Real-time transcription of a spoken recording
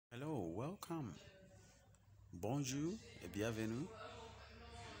Welcome. Bonjour et bienvenue.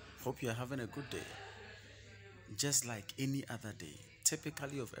 Hope you're having a good day. Just like any other day,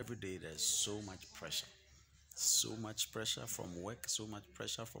 typically of every day, there's so much pressure. So much pressure from work, so much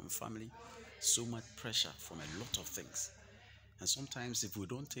pressure from family, so much pressure from a lot of things. And sometimes, if we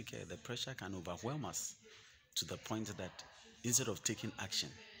don't take care, the pressure can overwhelm us to the point that instead of taking action,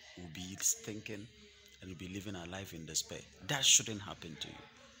 we'll be thinking and we'll be living our life in despair. That shouldn't happen to you.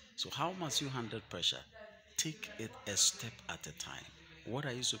 So, how must you handle pressure? Take it a step at a time. What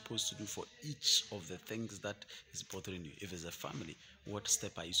are you supposed to do for each of the things that is bothering you? If it's a family, what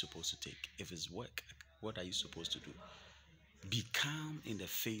step are you supposed to take? If it's work, what are you supposed to do? Be calm in the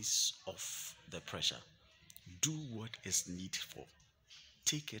face of the pressure. Do what is needful.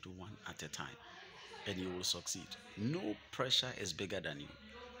 Take it one at a time and you will succeed. No pressure is bigger than you.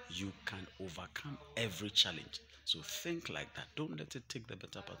 You can overcome every challenge. So think like that. Don't let it take the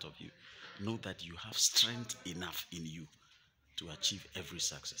better part of you. Know that you have strength enough in you to achieve every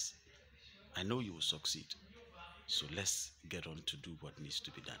success. I know you will succeed. So let's get on to do what needs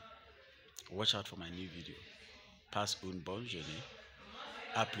to be done. Watch out for my new video. Passe une bonne journée.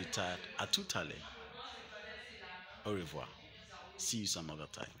 À plus tard, à tout à l'heure. Au revoir. See you some other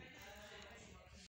time.